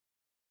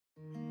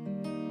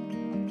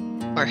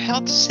For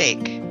health's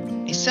sake,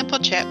 a simple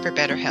chat for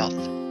better health.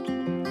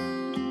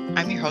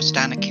 I'm your host,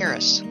 Donna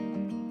Karras.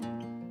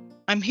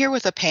 I'm here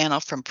with a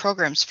panel from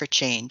Programs for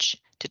Change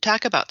to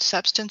talk about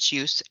substance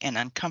use and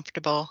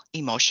uncomfortable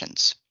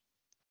emotions.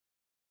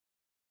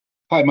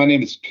 Hi, my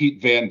name is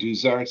Pete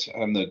VanDusartz.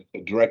 I'm the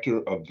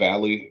Director of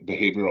Valley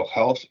Behavioral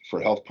Health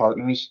for Health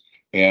Partners,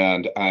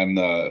 and I'm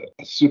the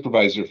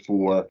supervisor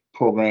for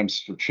Programs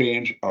for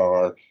Change,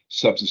 our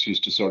substance use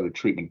disorder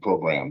treatment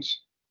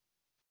programs.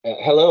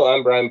 Hello,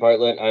 I'm Brian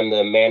Bartlett. I'm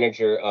the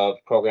manager of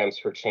Programs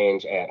for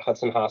Change at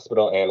Hudson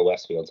Hospital and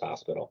Westfields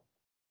Hospital.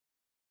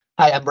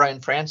 Hi, I'm Brian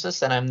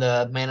Francis, and I'm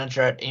the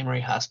manager at Amery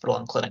Hospital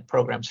and Clinic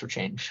Programs for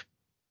Change.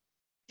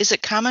 Is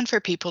it common for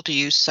people to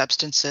use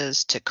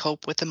substances to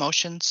cope with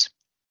emotions?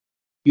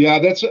 Yeah,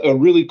 that's a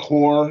really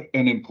core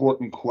and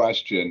important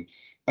question.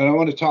 And I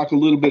want to talk a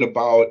little bit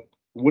about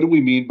what do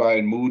we mean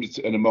by moods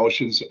and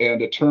emotions,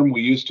 and a term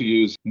we used to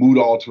use,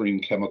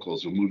 mood-altering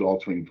chemicals or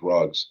mood-altering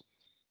drugs.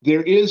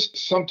 There is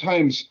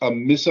sometimes a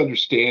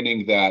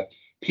misunderstanding that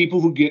people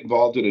who get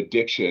involved in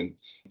addiction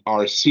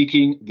are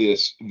seeking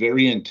this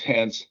very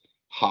intense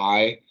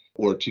high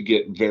or to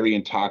get very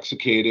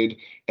intoxicated,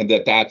 and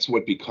that's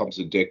what becomes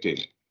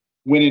addicting.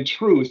 When in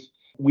truth,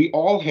 we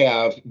all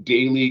have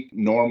daily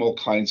normal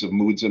kinds of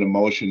moods and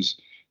emotions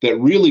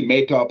that really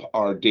make up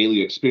our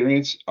daily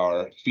experience,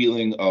 our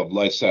feeling of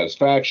life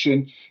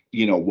satisfaction,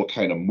 what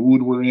kind of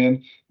mood we're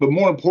in. But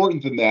more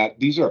important than that,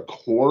 these are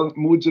core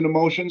moods and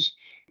emotions.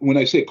 When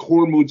I say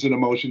core moods and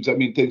emotions, I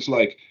mean things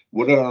like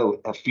what are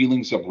our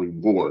feelings of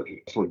reward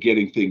for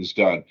getting things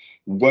done?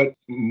 What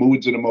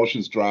moods and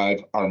emotions drive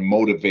our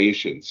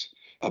motivations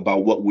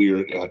about what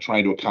we're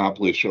trying to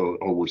accomplish or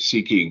we're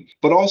seeking,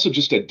 but also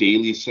just a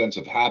daily sense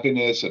of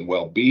happiness and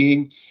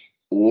well-being,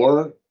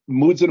 or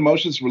moods and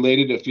emotions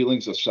related to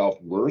feelings of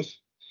self-worth.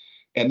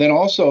 And then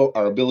also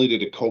our ability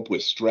to cope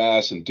with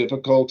stress and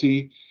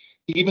difficulty.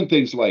 Even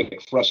things like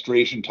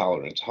frustration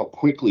tolerance. How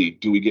quickly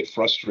do we get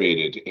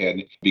frustrated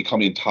and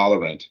become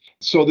intolerant?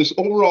 So this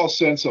overall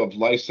sense of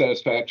life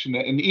satisfaction,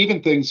 and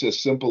even things as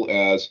simple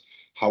as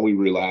how we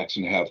relax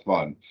and have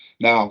fun.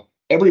 Now,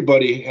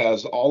 everybody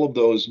has all of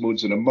those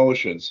moods and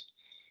emotions.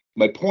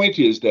 My point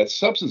is that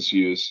substance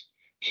use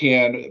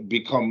can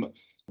become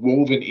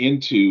woven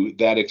into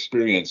that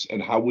experience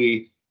and how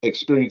we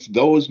experience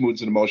those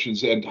moods and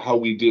emotions and how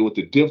we deal with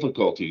the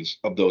difficulties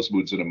of those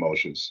moods and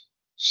emotions.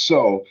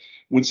 So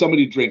when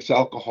somebody drinks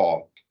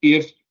alcohol,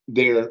 if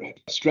their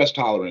stress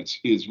tolerance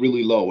is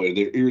really low and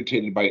they're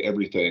irritated by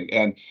everything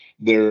and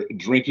their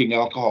drinking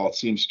alcohol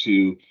seems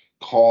to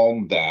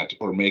calm that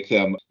or make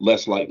them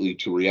less likely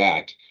to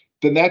react,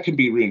 then that can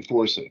be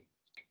reinforcing.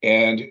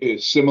 And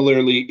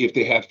similarly, if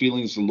they have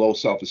feelings of low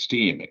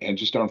self-esteem and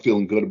just aren't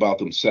feeling good about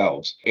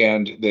themselves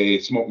and they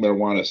smoke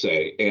marijuana,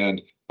 say,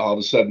 and all of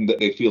a sudden that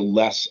they feel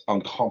less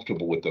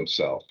uncomfortable with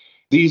themselves.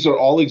 These are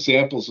all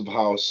examples of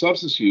how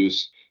substance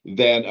use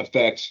then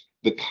affects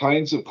the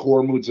kinds of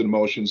core moods and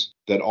emotions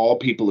that all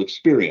people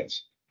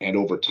experience. And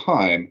over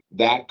time,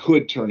 that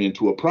could turn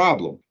into a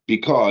problem,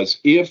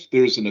 because if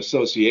there's an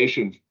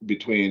association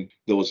between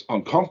those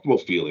uncomfortable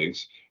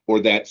feelings or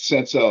that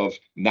sense of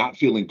not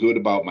feeling good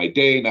about my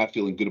day, not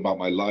feeling good about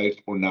my life,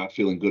 or not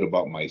feeling good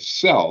about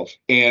myself,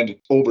 and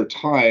over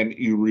time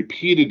you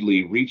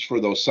repeatedly reach for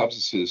those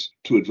substances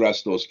to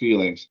address those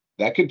feelings,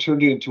 that can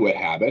turn into a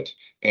habit.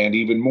 And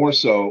even more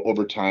so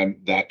over time,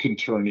 that can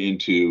turn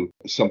into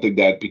something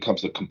that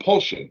becomes a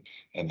compulsion.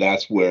 And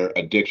that's where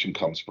addiction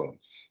comes from.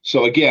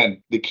 So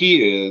again, the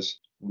key is,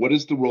 what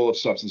is the role of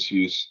substance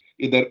use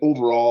in that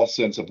overall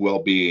sense of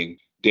well-being,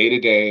 day to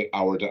day,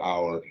 hour to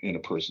hour in a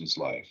person's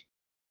life?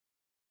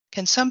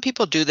 Can some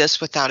people do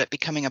this without it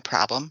becoming a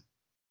problem?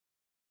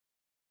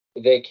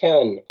 They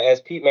can.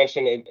 As Pete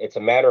mentioned, it's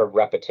a matter of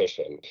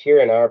repetition. Here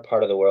in our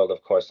part of the world,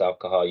 of course,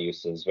 alcohol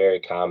use is very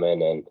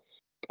common. And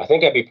I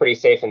think I'd be pretty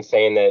safe in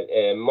saying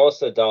that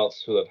most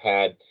adults who have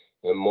had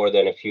more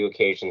than a few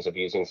occasions of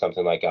using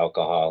something like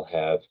alcohol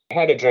have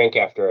had a drink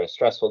after a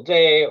stressful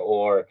day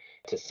or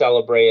to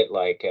celebrate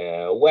like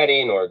a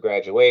wedding or a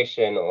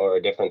graduation or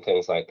different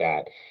things like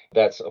that.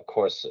 That's, of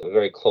course,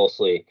 very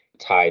closely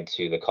tied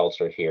to the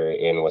culture here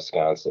in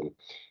Wisconsin.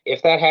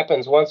 If that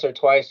happens once or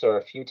twice or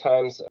a few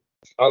times,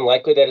 it's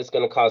unlikely that it's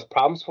going to cause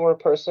problems for a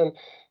person.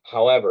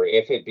 However,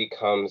 if it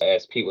becomes,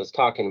 as Pete was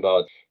talking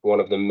about, one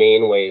of the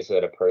main ways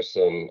that a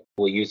person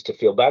will use to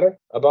feel better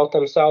about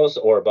themselves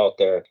or about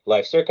their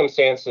life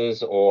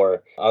circumstances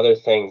or other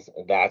things,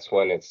 that's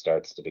when it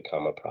starts to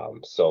become a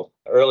problem. So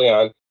early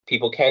on,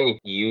 people can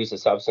use a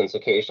substance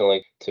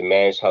occasionally to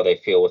manage how they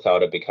feel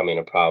without it becoming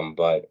a problem.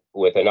 But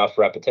with enough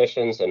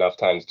repetitions, enough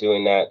times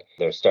doing that,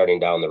 they're starting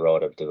down the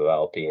road of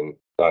developing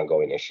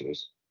ongoing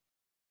issues.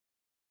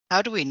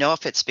 How do we know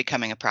if it's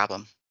becoming a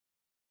problem?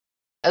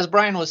 As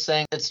Brian was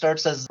saying, it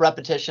starts as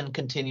repetition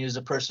continues.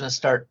 A person to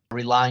start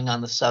relying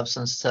on the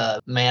substance to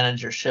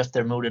manage or shift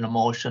their mood and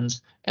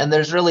emotions. And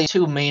there's really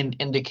two main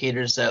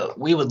indicators that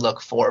we would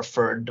look for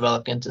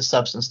developing into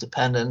substance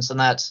dependence, and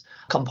that's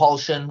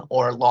compulsion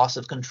or loss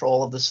of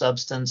control of the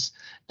substance.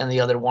 And the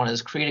other one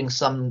is creating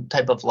some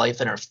type of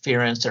life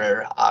interference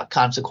or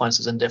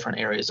consequences in different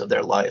areas of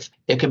their life.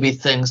 It could be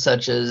things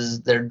such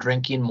as they're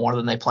drinking more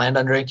than they planned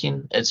on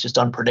drinking. It's just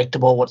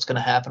unpredictable what's going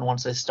to happen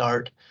once they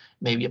start.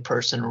 Maybe a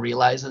person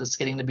realizes it's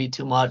getting to be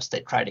too much. They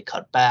try to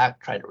cut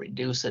back, try to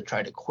reduce it,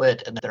 try to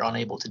quit, and they're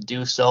unable to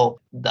do so.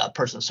 The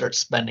person starts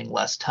spending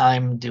less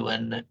time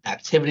doing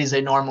activities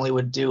they normally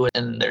would do,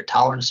 and their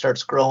tolerance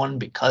starts growing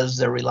because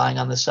they're relying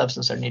on the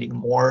substance. They're needing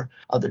more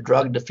of the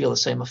drug to feel the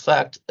same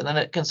effect. And then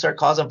it can start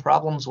causing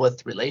problems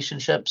with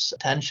relationships,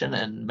 tension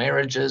in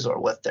marriages, or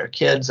with their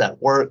kids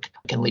at work.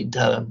 It can lead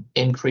to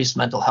increased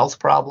mental health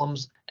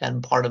problems.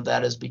 And part of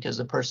that is because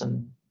the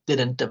person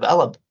didn't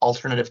develop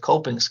alternative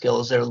coping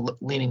skills. They're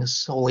leaning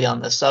solely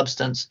on the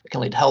substance. It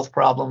can lead to health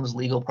problems,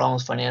 legal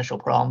problems, financial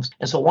problems.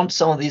 And so once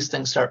some of these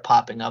things start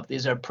popping up,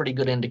 these are pretty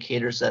good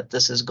indicators that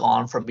this has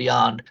gone from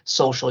beyond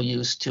social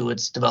use to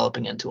it's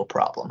developing into a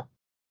problem.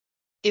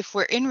 If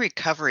we're in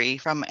recovery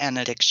from an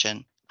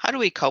addiction, how do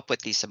we cope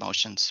with these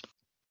emotions?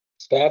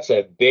 That's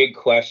a big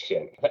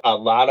question. A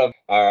lot of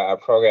our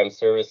program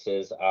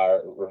services are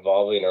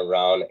revolving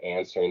around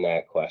answering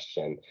that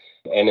question.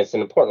 And it's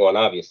an important one,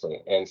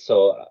 obviously. And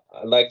so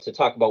I'd like to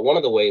talk about one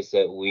of the ways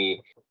that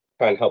we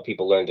try and help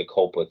people learn to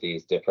cope with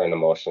these different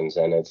emotions.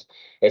 And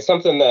it's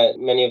something that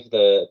many of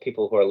the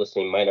people who are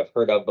listening might have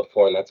heard of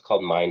before, and that's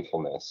called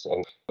mindfulness.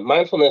 And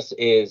mindfulness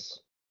is,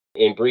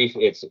 in brief,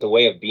 it's the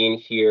way of being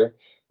here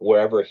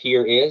wherever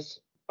here is,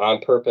 on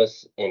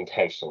purpose,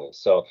 intentionally.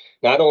 So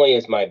not only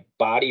is my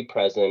body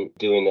present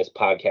doing this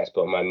podcast,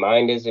 but my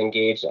mind is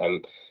engaged.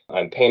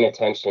 I'm paying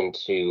attention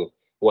to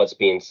what's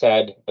being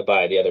said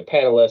by the other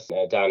panelists,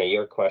 Donna,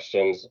 your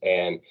questions,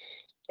 and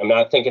I'm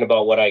not thinking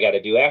about what I got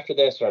to do after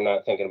this, or I'm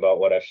not thinking about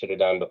what I should have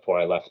done before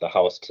I left the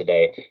house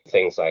today,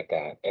 things like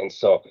that. And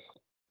so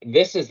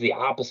this is the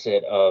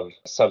opposite of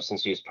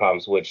substance use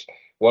problems, which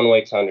one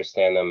way to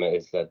understand them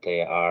is that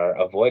they are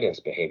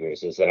avoidance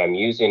behaviors, is that I'm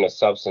using a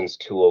substance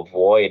to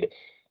avoid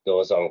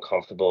those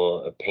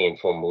uncomfortable,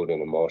 painful mood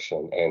and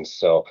emotion. And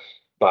so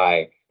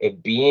by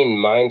it being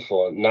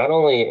mindful, not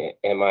only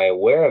am I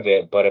aware of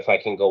it, but if I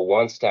can go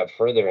one step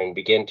further and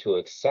begin to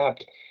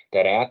accept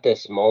that at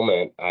this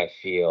moment I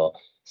feel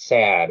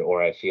sad,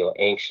 or I feel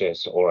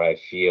anxious, or I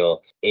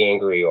feel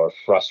angry, or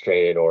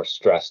frustrated, or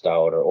stressed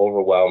out, or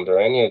overwhelmed, or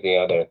any of the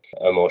other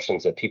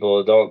emotions that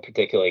people don't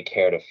particularly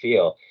care to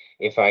feel,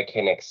 if I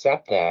can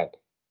accept that,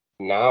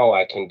 now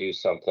I can do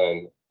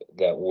something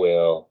that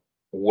will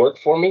work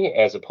for me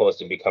as opposed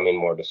to becoming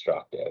more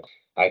destructive.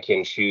 I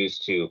can choose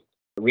to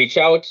reach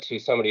out to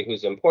somebody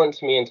who's important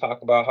to me and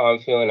talk about how I'm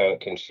feeling. I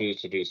can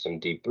choose to do some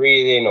deep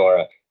breathing or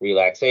a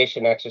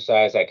relaxation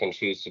exercise. I can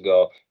choose to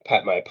go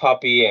pet my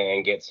puppy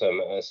and get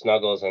some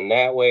snuggles in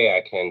that way.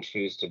 I can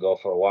choose to go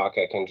for a walk.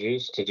 I can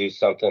choose to do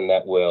something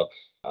that will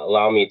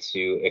allow me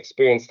to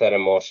experience that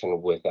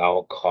emotion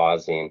without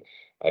causing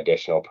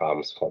additional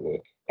problems for me.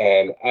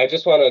 And I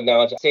just want to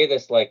acknowledge, say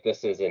this like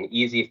this is an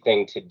easy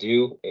thing to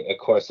do. Of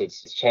course,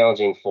 it's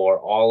challenging for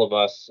all of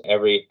us.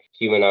 Every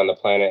human on the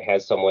planet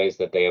has some ways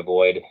that they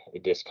avoid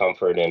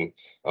discomfort and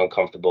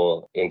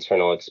uncomfortable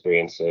internal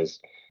experiences.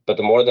 But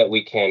the more that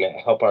we can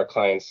help our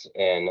clients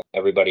and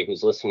everybody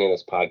who's listening to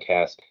this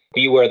podcast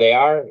be where they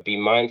are, be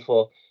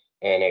mindful,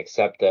 and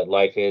accept that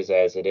life is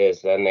as it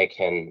is, then they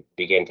can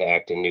begin to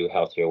act in new,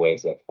 healthier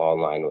ways that fall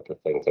in line with the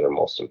things that are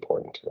most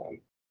important to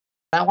them.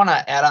 I want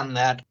to add on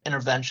that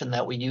intervention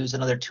that we use,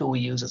 another tool we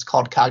use, it's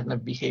called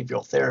cognitive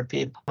behavioral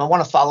therapy. I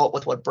want to follow up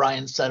with what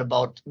Brian said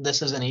about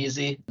this isn't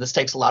easy. This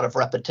takes a lot of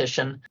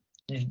repetition,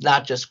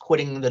 not just quit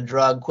using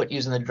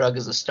the drug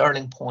as a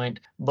starting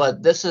point,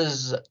 but this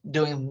is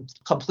doing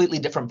completely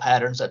different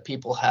patterns that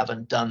people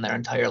haven't done their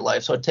entire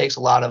life. So it takes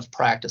a lot of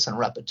practice and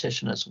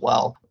repetition as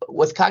well.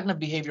 With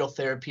cognitive behavioral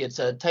therapy, it's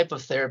a type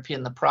of therapy,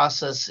 and the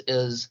process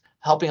is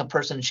helping a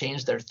person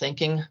change their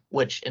thinking,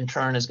 which in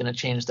turn is going to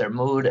change their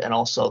mood and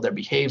also their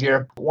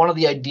behavior. One of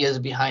the ideas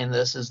behind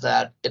this is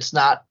that it's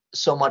not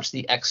so much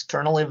the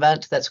external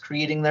event that's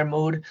creating their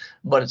mood,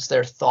 but it's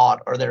their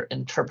thought or their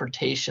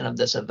interpretation of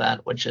this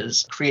event, which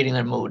is creating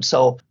their mood.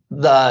 So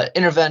the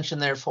intervention,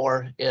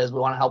 therefore, is we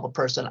want to help a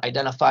person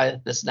identify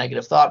this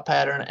negative thought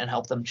pattern and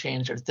help them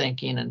change their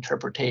thinking,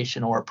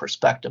 interpretation, or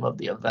perspective of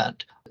the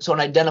event. So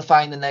in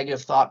identifying the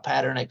negative thought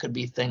pattern, it could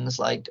be things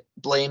like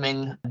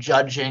blaming,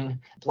 judging,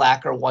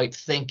 black or white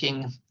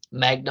thinking,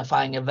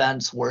 magnifying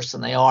events worse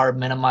than they are,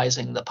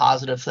 minimizing the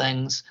positive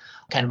things,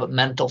 kind of a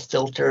mental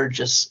filter,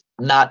 just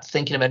not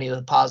thinking of any of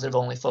the positive,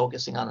 only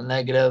focusing on the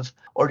negative,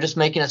 or just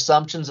making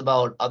assumptions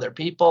about other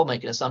people,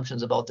 making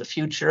assumptions about the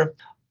future.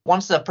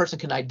 Once that person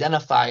can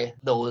identify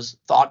those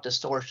thought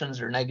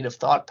distortions or negative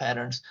thought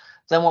patterns,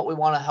 then what we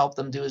want to help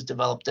them do is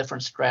develop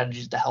different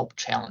strategies to help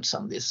challenge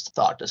some of these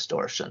thought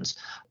distortions,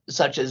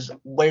 such as,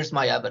 where's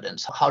my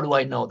evidence? How do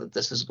I know that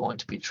this is going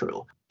to be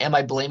true? Am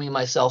I blaming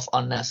myself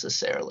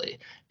unnecessarily?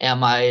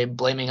 Am I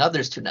blaming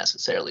others too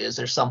necessarily? Is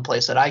there some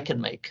place that I can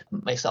make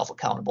myself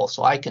accountable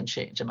so I can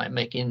change? Am I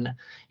making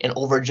an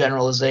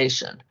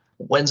overgeneralization?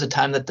 When's the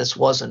time that this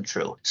wasn't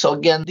true? So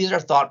again, these are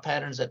thought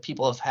patterns that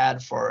people have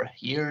had for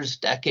years,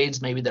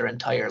 decades, maybe their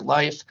entire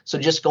life. So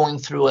just going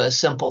through a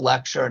simple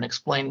lecture and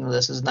explaining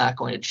this is not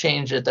going to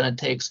change it. Then it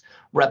takes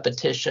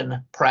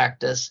repetition,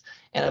 practice,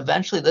 and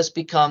eventually this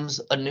becomes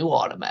a new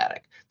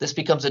automatic. This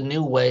becomes a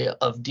new way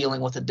of dealing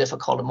with a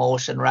difficult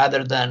emotion,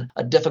 rather than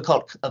a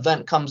difficult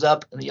event comes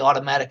up and the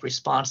automatic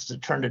response is to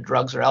turn to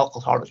drugs or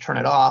alcohol to turn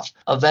it off.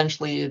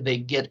 Eventually, they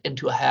get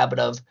into a habit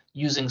of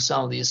using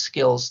some of these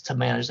skills to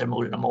manage their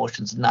mood and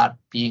emotions, not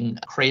being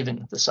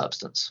craving the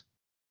substance.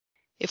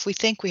 If we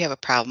think we have a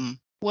problem,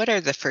 what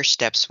are the first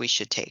steps we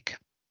should take?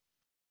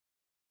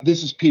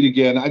 This is Pete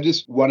again. I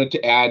just wanted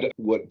to add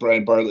what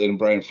Brian Bartlett and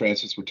Brian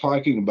Francis were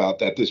talking about,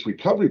 that this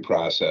recovery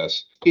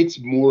process, it's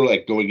more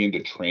like going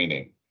into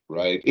training.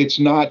 Right? It's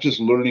not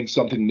just learning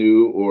something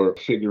new or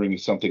figuring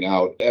something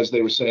out. As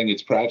they were saying,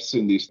 it's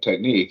practicing these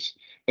techniques.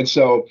 And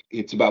so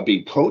it's about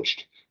being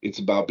coached. It's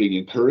about being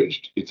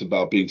encouraged. It's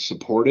about being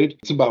supported.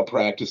 It's about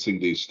practicing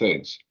these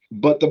things.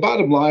 But the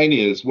bottom line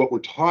is, what we're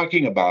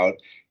talking about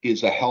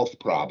is a health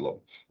problem.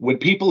 When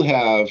people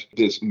have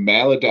this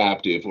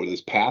maladaptive or this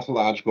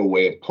pathological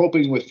way of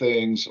coping with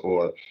things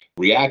or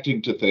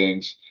reacting to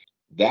things,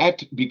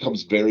 that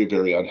becomes very,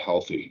 very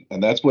unhealthy.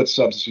 And that's what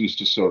substance use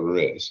disorder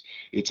is.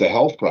 It's a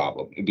health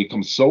problem. It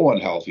becomes so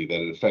unhealthy that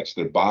it affects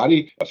their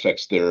body,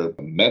 affects their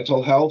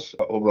mental health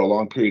over a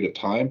long period of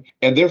time.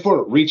 And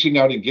therefore, reaching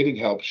out and getting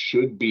help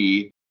should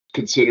be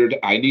considered,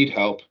 I need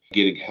help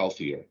getting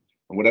healthier.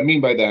 And what I mean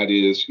by that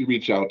is, you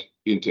reach out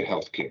into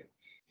healthcare.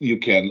 You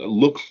can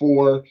look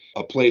for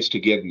a place to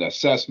get an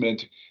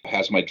assessment.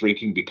 Has my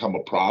drinking become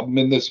a problem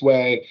in this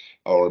way,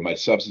 or my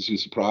substance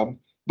use a problem?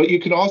 But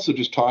you can also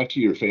just talk to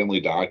your family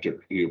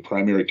doctor, your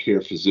primary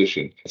care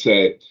physician.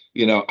 Say,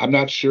 I'm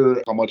not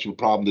sure how much of a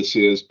problem this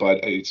is,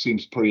 but it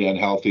seems pretty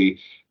unhealthy.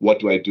 What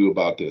do I do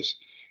about this?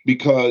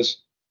 Because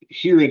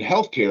here in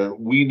healthcare,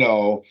 we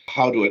know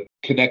how to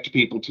connect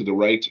people to the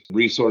right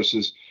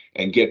resources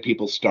and get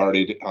people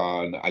started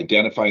on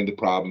identifying the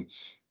problem,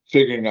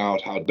 figuring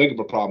out how big of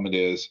a problem it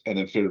is, and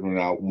then figuring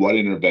out what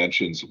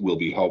interventions will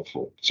be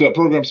helpful. So at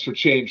Programs for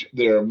Change,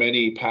 there are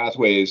many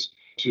pathways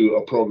to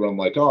a program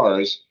like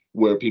ours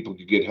where people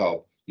could get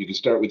help. You can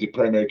start with your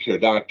primary care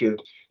doctor.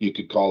 You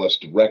could call us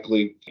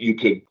directly. You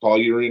could call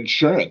your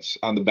insurance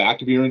on the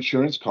back of your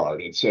insurance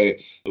card and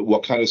say,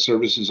 what kind of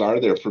services are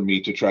there for me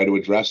to try to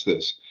address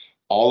this?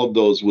 All of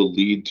those will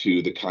lead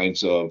to the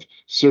kinds of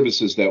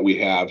services that we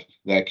have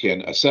that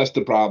can assess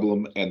the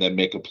problem and then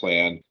make a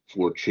plan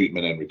for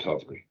treatment and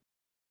recovery.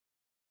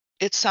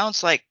 It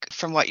sounds like,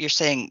 from what you're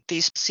saying,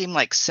 these seem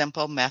like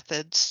simple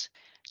methods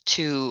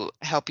to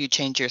help you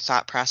change your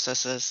thought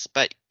processes,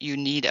 but you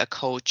need a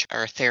coach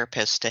or a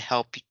therapist to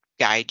help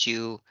guide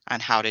you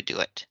on how to do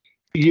it.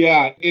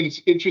 Yeah,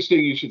 it's interesting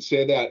you should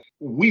say that.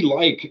 We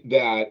like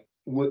that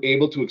we're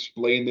able to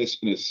explain this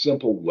in a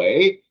simple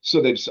way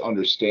so that it's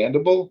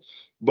understandable,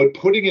 but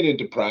putting it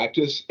into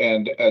practice,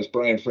 and as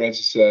Brian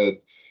Francis said,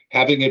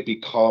 having it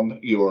become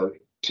your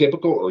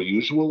typical or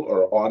usual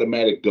or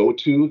automatic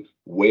go-to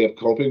way of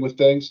coping with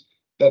things,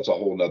 that's a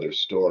whole nother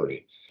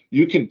story.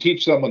 You can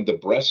teach someone the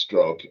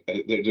breaststroke.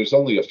 There's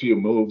only a few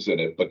moves in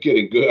it, but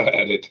getting good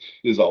at it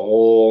is a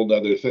whole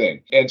nother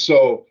thing. And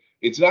so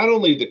it's not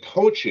only the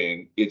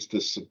coaching, it's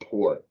the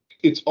support.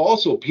 It's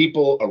also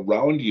people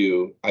around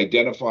you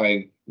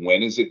identifying,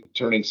 when is it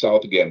turning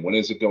south again? When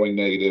is it going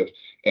negative?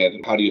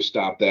 And how do you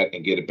stop that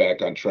and get it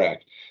back on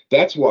track?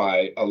 That's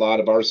why a lot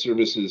of our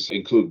services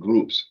include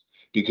groups,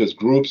 because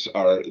groups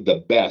are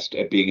the best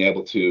at being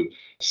able to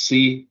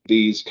see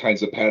these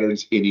kinds of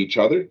patterns in each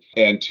other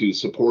and to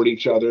support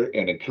each other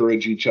and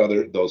encourage each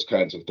other, those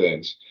kinds of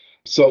things.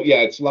 So yeah,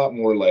 it's a lot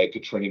more like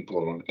a training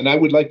program. And I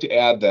would like to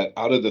add that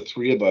out of the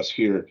three of us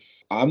here,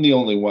 I'm the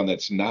only one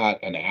that's not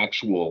an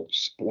actual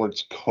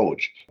sports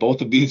coach.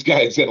 Both of these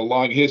guys had a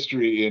long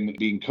history in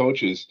being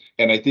coaches,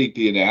 and I think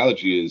the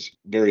analogy is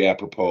very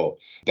apropos.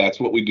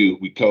 That's what we do.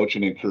 We coach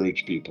and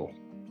encourage people.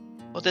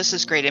 Well, this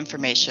is great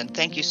information.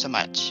 Thank you so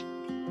much.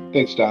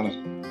 Thanks,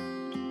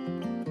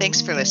 Donna. Thanks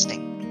for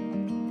listening.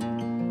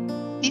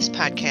 These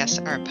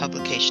podcasts are a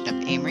publication of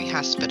Amery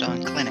Hospital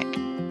and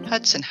Clinic,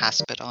 Hudson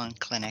Hospital and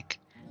Clinic,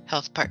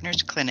 Health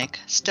Partners Clinic,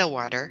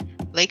 Stillwater,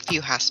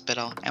 Lakeview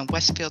Hospital, and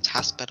Westfields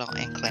Hospital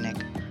and Clinic.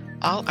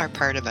 All are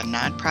part of a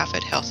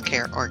nonprofit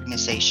healthcare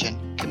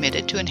organization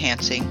committed to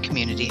enhancing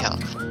community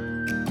health.